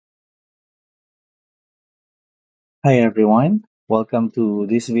Hi everyone, welcome to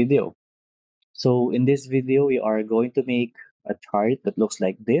this video. So in this video, we are going to make a chart that looks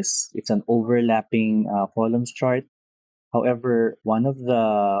like this. It's an overlapping columns chart. However, one of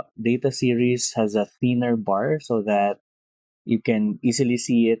the data series has a thinner bar so that you can easily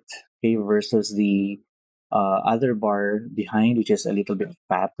see it, okay, versus the other bar behind, which is a little bit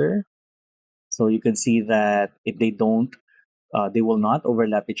fatter. So you can see that if they don't, they will not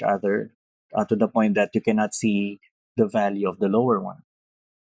overlap each other to the point that you cannot see the value of the lower one.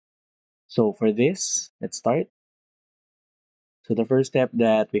 So for this, let's start. So the first step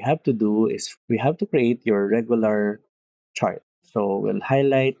that we have to do is we have to create your regular chart. So we'll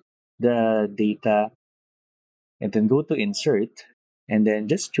highlight the data and then go to insert and then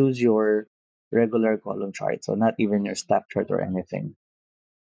just choose your regular column chart. So not even your stack chart or anything.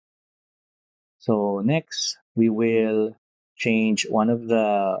 So next, we will change one of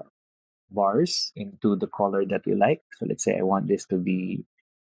the bars into the color that we like. So let's say I want this to be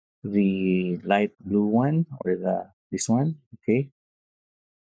the light blue one or the this one. Okay.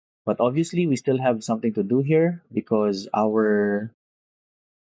 But obviously, we still have something to do here because our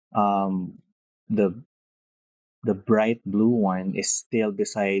um, the the bright blue one is still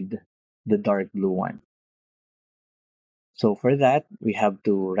beside the dark blue one. So for that, we have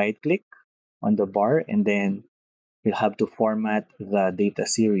to right click on the bar and then we'll have to format the data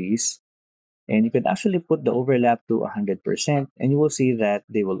series. And you can actually put the overlap to 100% and you will see that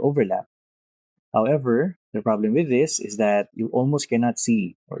they will overlap. However, the problem with this is that you almost cannot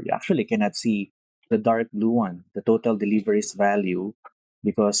see, or you actually cannot see the dark blue one, the total deliveries value,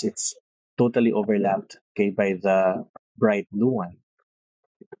 because it's totally overlapped, okay, by the bright blue one.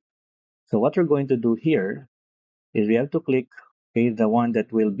 So what we're going to do here is we have to click, okay, the one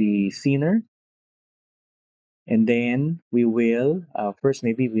that will be thinner, and then we will first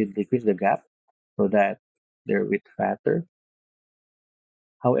maybe we'll decrease the gap so that they're a bit fatter.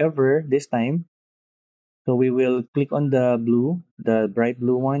 However, this time so we will click on the blue, the bright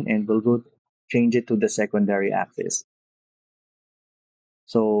blue one, and we'll go change it to the secondary axis.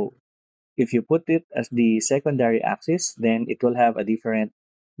 So if you put it as the secondary axis, then it will have a different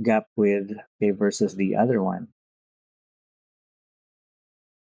gap width, okay, versus the other one.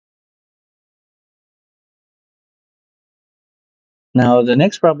 Now, the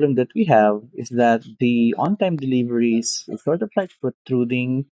next problem that we have is that the on-time deliveries is sort of like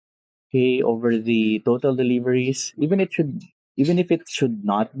protruding, okay, over the total deliveries. Even if it should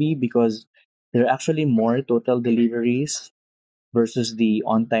not be, because there are actually more total deliveries versus the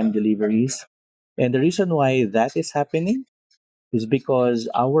on-time deliveries. And the reason why that is happening is because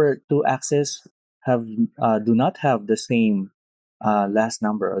our two axes have do not have the same last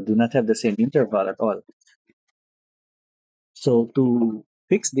number or do not have the same interval at all. So to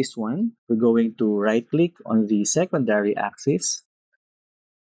fix this one, we're going to right click on the secondary axis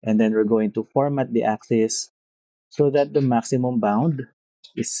and then we're going to format the axis so that the maximum bound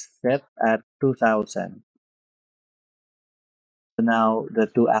is set at 2000. So now the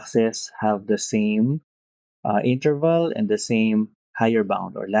two axes have the same interval and the same higher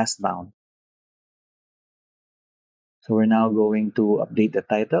bound or last bound. So we're now going to update the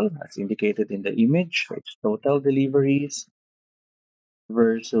title as indicated in the image. So it's total deliveries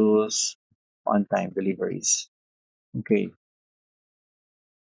versus on-time deliveries. Okay.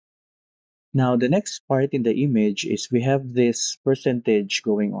 Now the next part in the image is we have this percentage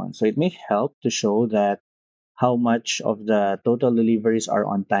going on. So it may help to show that how much of the total deliveries are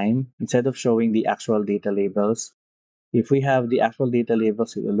on time instead of showing the actual data labels. If we have the actual data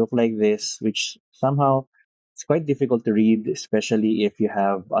labels, it will look like this, which somehow it's quite difficult to read, especially if you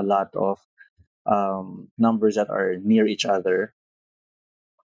have a lot of numbers that are near each other.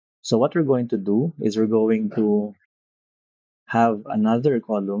 So what we're going to do is we're going to have another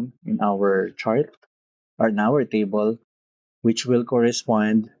column in our chart or in our table, which will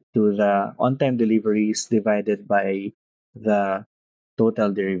correspond to the on-time deliveries divided by the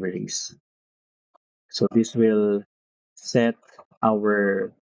total deliveries. So this will set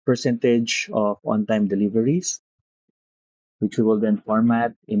our percentage of on-time deliveries, which we will then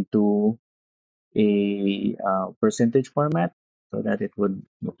format into a percentage format so that it would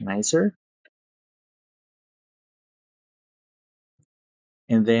look nicer.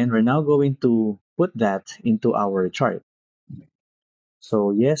 And then we're now going to put that into our chart.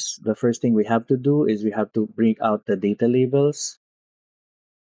 So yes, the first thing we have to do is we have to bring out the data labels,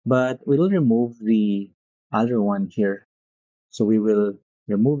 but we'll remove the other one here. So we will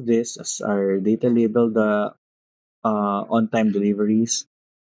remove this as our data label, the on-time deliveries.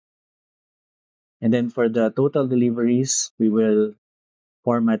 And then for the total deliveries, we will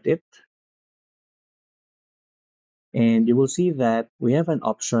format it And you will see that we have an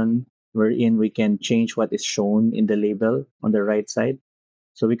option wherein we can change what is shown in the label on the right side.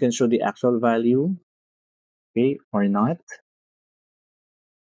 So we can show the actual value, okay, or not.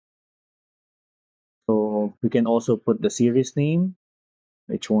 So we can also put the series name,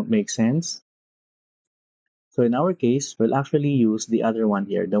 which won't make sense. So in our case, we'll actually use the other one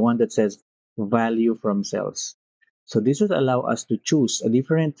here, the one that says value from cells. So this would allow us to choose a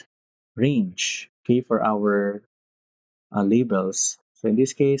different range, okay, for our labels. So in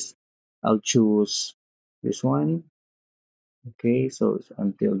this case, I'll choose this one. Okay, so it's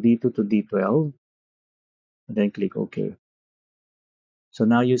until D2 to D12, and then click OK. So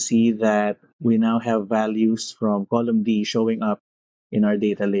now you see that we now have values from column D showing up in our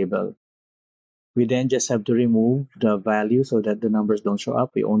data label. We then just have to remove the value so that the numbers don't show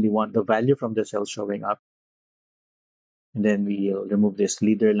up. We only want the value from the cell showing up. And then we'll remove this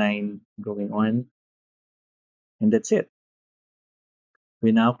leader line going on. And that's it.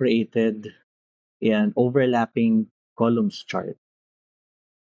 We now created an overlapping columns chart.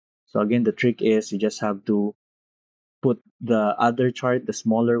 So again, the trick is you just have to put the other chart, the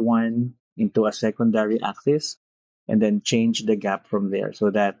smaller one, into a secondary axis and then change the gap from there.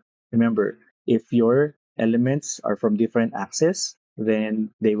 So that, remember, if your elements are from different axes, then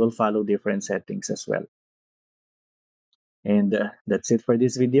they will follow different settings as well. And that's it for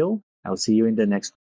this video. I'll see you in the next